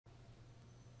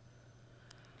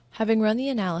Having run the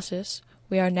analysis,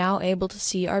 we are now able to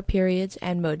see our periods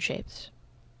and mode shapes.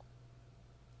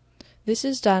 This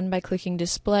is done by clicking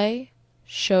Display,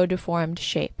 Show Deformed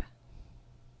Shape.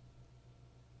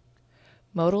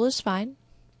 Modal is fine.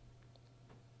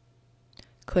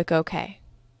 Click OK.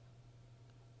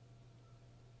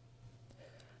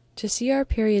 To see our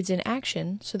periods in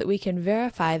action so that we can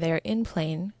verify they are in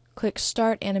plane, click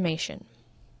Start Animation.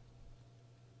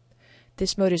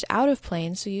 This mode is out of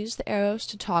plane, so use the arrows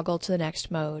to toggle to the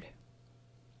next mode.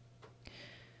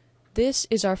 This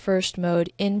is our first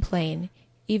mode in plane,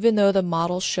 even though the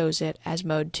model shows it as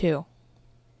mode 2.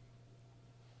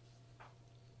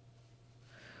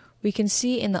 We can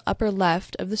see in the upper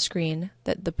left of the screen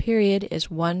that the period is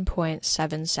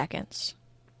 1.7 seconds.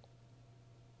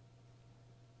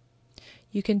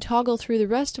 You can toggle through the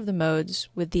rest of the modes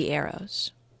with the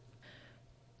arrows.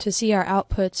 To see our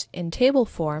outputs in table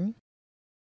form,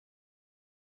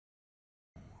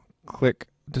 click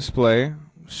Display,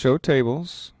 Show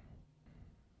Tables.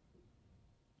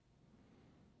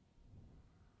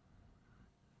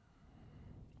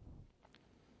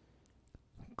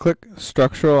 Click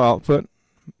Structural Output,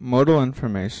 Modal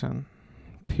Information,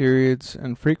 Periods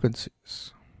and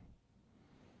Frequencies.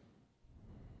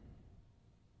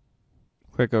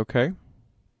 Click OK.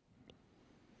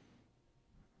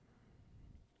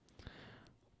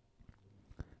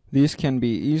 These can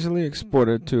be easily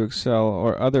exported to Excel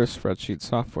or other spreadsheet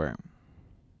software.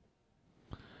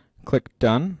 Click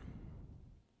Done.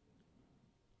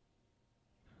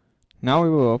 Now we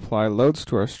will apply loads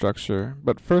to our structure,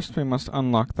 but first we must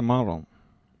unlock the model.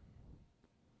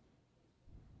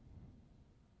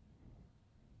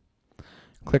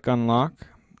 Click Unlock.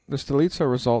 This deletes our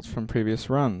results from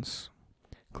previous runs.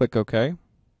 Click OK.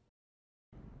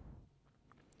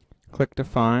 Click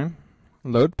Define,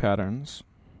 Load Patterns.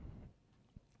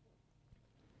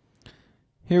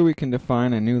 Here we can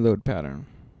define a new load pattern.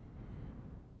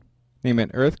 Name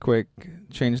it Earthquake,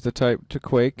 change the type to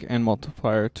Quake and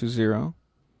multiplier to 0.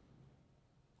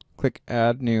 Click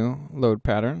Add New Load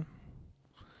Pattern.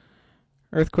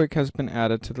 Earthquake has been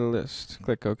added to the list.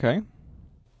 Click OK.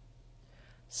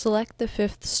 select the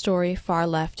fifth story far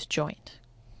left joint.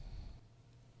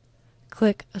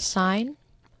 Click Assign,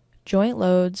 Joint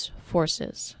Loads,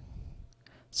 Forces.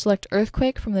 Select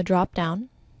Earthquake from the drop-down.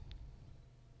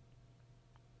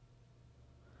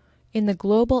 In the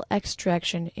global X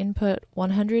direction, input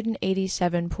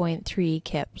 187.3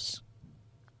 kips.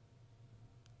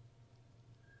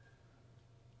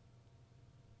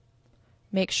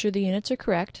 Make sure the units are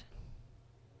correct.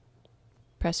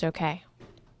 Press OK.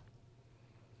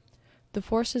 The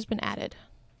force has been added.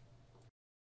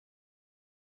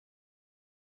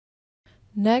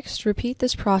 Next, repeat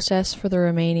this process for the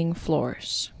remaining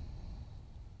floors.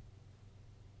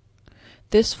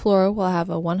 This floor will have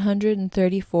a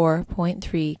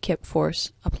 134.3 kip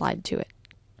force applied to it.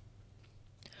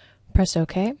 Press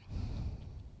OK.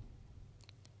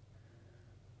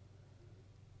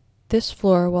 This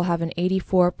floor will have an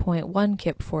 84.1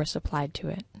 kip force applied to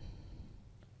it.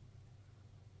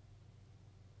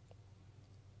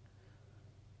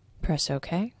 Press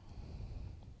OK.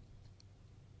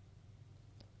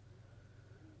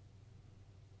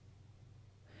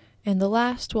 And the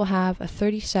last will have a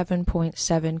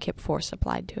 37.7 kip force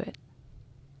applied to it.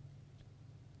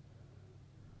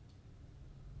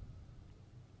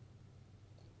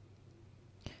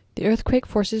 The earthquake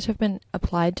forces have been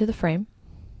applied to the frame.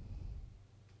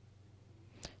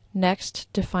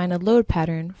 Next, define a load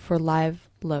pattern for live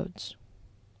loads.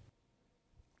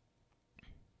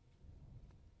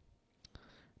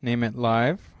 Name it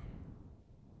Live.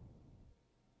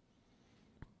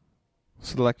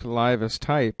 Select Live as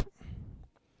type.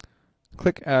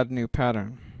 Click Add New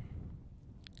Pattern.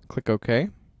 Click OK.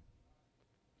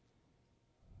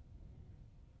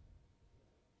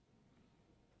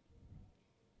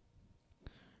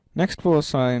 Next we'll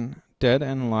assign dead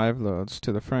and live loads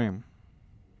to the frame.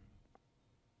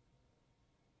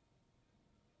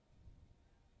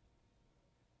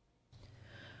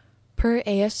 Per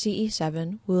ASCE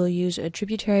 7, we will use a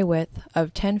tributary width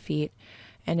of 10 feet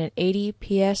and an 80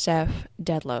 PSF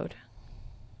dead load.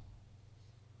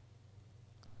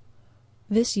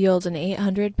 This yields an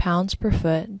 800 pounds per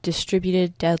foot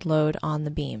distributed dead load on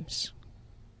the beams.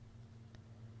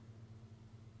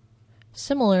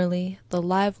 Similarly, the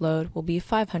live load will be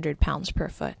 500 pounds per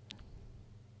foot.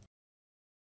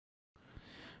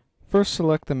 First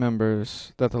select the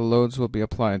members that the loads will be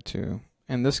applied to,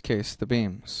 in this case the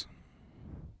beams.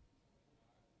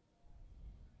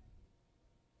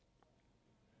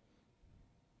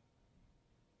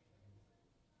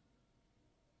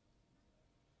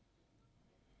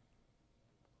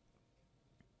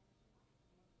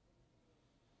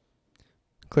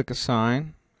 Click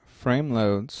Assign, Frame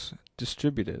Loads,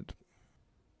 Distributed.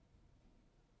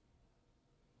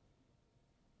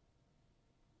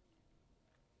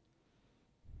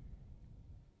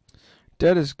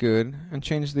 Dead is good, and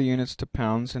change the units to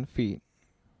pounds and feet.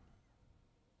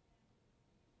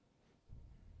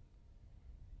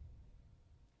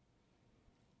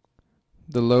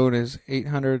 The load is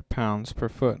 800 pounds per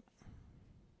foot.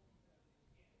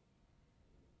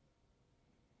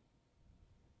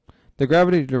 The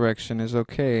gravity direction is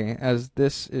okay, as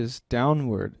this is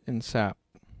downward in SAP.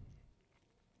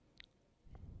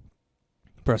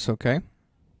 Press OK.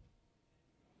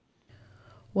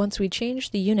 Once we change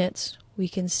the units, we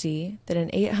can see that an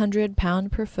 800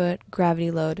 pound per foot gravity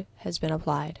load has been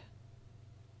applied.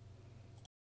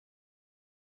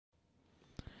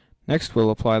 Next, we'll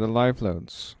apply the live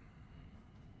loads.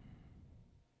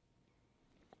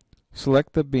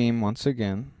 Select the beam once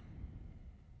again.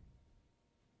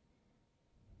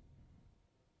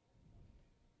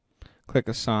 Click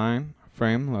Assign,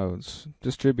 Frame Loads,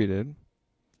 Distributed.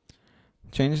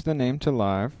 Change the name to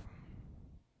Live.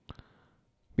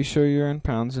 Be sure you're in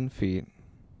pounds and feet.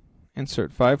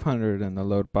 Insert 500 in the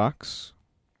load box.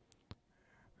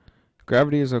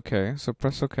 Gravity is okay, so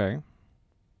press OK.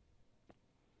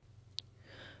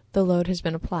 The load has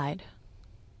been applied.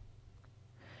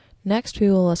 Next, we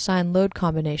will assign load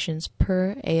combinations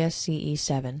per ASCE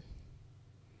 7.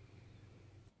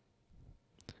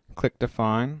 Click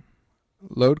Define,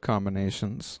 Load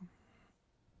Combinations.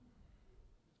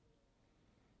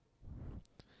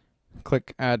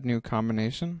 Click Add New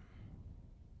Combination.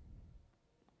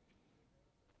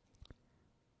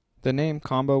 The name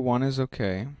Combo 1 is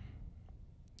okay.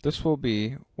 This will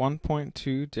be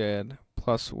 1.2 dead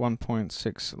plus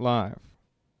 1.6 live.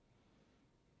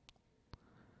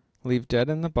 Leave dead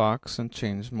in the box and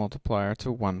change multiplier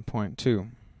to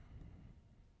 1.2.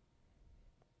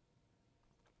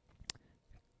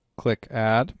 Click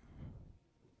Add.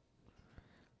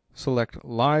 Select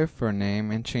Live for name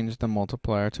and change the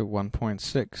multiplier to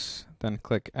 1.6. Then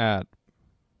click Add.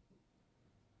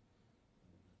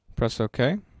 Press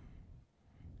OK.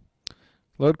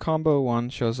 Load Combo 1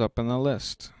 shows up in the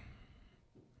list.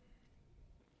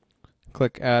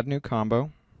 Click Add New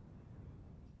Combo.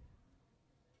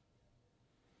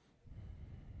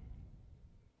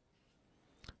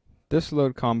 This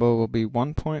load combo will be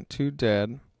 1.2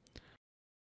 dead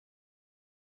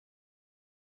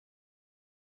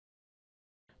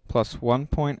plus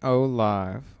 1.0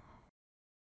 live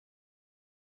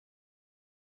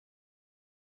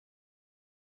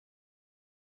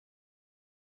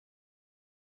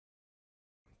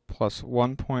plus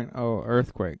 1.0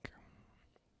 earthquake.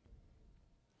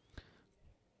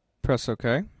 Press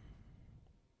OK.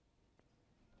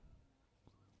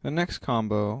 The next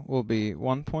combo will be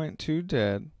 1.2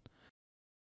 dead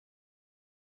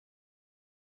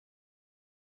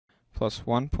plus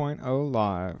 1.0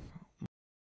 live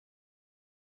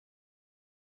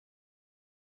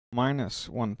minus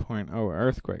 1.0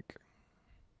 earthquake.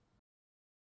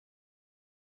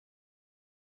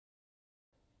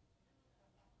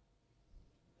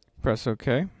 Press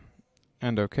OK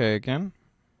and OK again.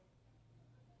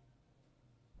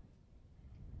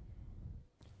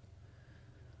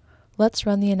 Let's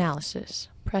run the analysis.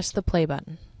 Press the play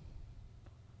button.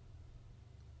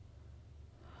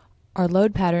 Our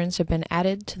load patterns have been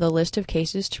added to the list of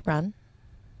cases to run.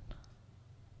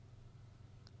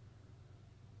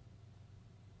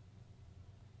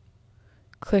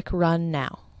 Click Run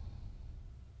Now.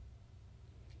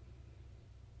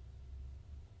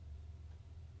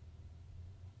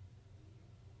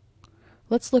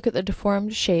 Let's look at the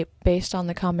deformed shape based on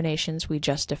the combinations we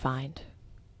just defined.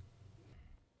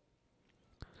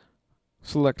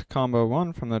 Select Combo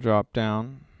 1 from the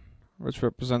drop-down, which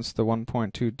represents the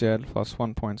 1.2 dead plus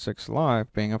 1.6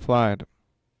 live being applied.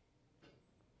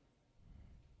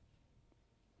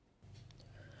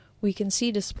 We can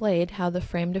see displayed how the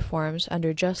frame deforms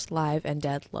under just live and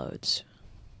dead loads.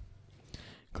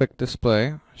 Click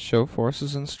Display, Show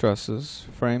Forces and Stresses,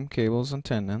 Frame Cables and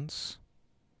Tendons.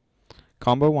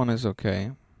 Combo 1 is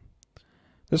OK.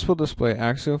 This will display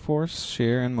axial force,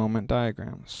 shear, and moment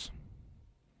diagrams.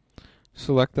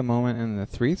 Select the moment in the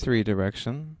 3-3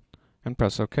 direction and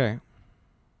press OK.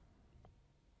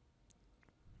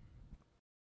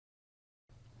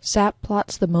 SAP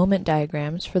plots the moment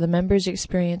diagrams for the members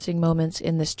experiencing moments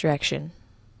in this direction.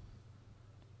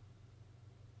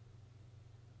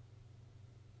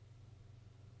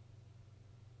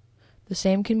 The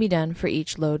same can be done for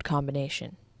each load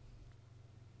combination.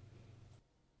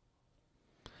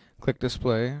 Click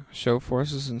Display, Show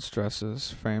Forces and Stresses,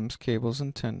 Frames, Cables,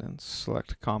 and Tendons.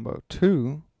 Select Combo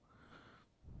 2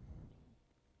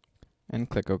 and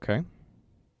click OK.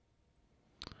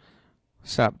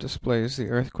 SAP displays the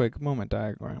earthquake moment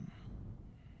diagram.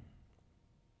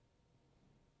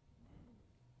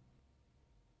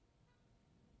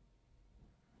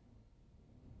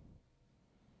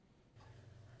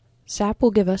 SAP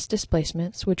will give us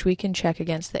displacements which we can check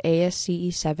against the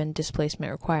ASCE7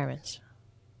 displacement requirements.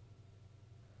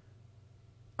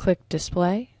 Click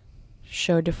Display,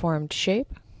 Show Deformed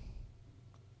Shape,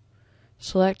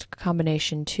 select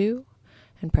Combination 2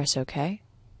 and press OK.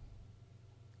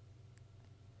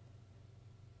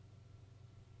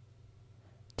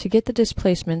 To get the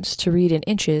displacements to read in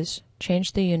inches,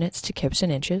 change the units to kips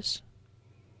and inches.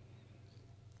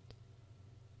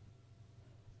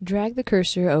 Drag the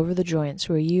cursor over the joints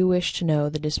where you wish to know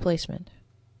the displacement.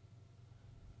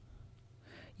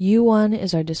 U1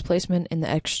 is our displacement in the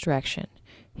X direction.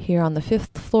 Here on the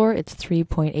 5th floor it's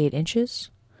 3.8 inches.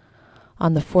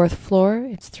 On the 4th floor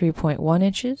it's 3.1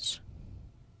 inches.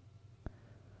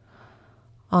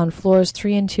 On floors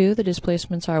 3 and 2 the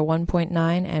displacements are 1.9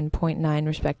 and 0.9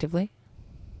 respectively.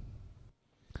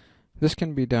 This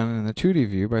can be done in the 2D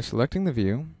view by selecting the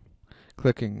view,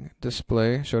 clicking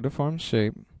Display, Show Deformed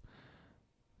Shape.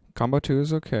 Combo 2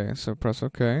 is OK, so press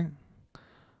OK.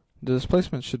 The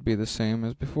displacement should be the same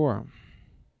as before.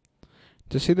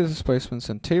 To see the displacements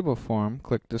in table form,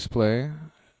 click Display,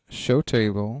 Show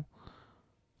Table,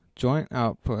 Joint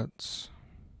Outputs,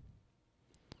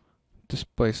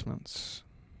 Displacements.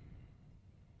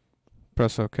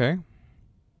 Press OK.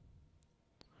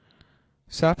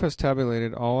 SAP has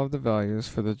tabulated all of the values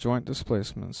for the joint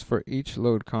displacements for each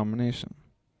load combination.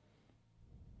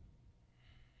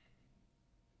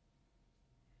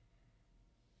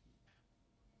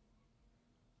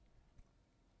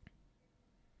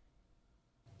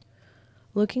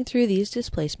 Looking through these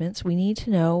displacements, we need to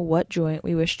know what joint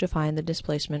we wish to find the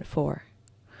displacement for.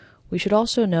 We should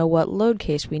also know what load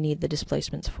case we need the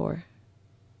displacements for.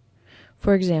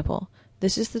 For example,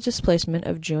 this is the displacement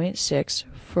of joint 6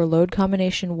 for load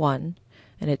combination 1,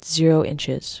 and it's 0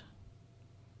 inches.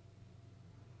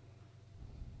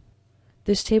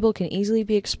 This table can easily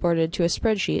be exported to a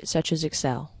spreadsheet such as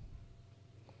Excel.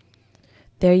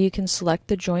 There you can select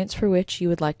the joints for which you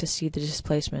would like to see the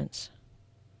displacements.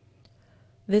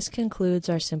 This concludes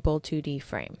our simple 2D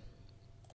frame.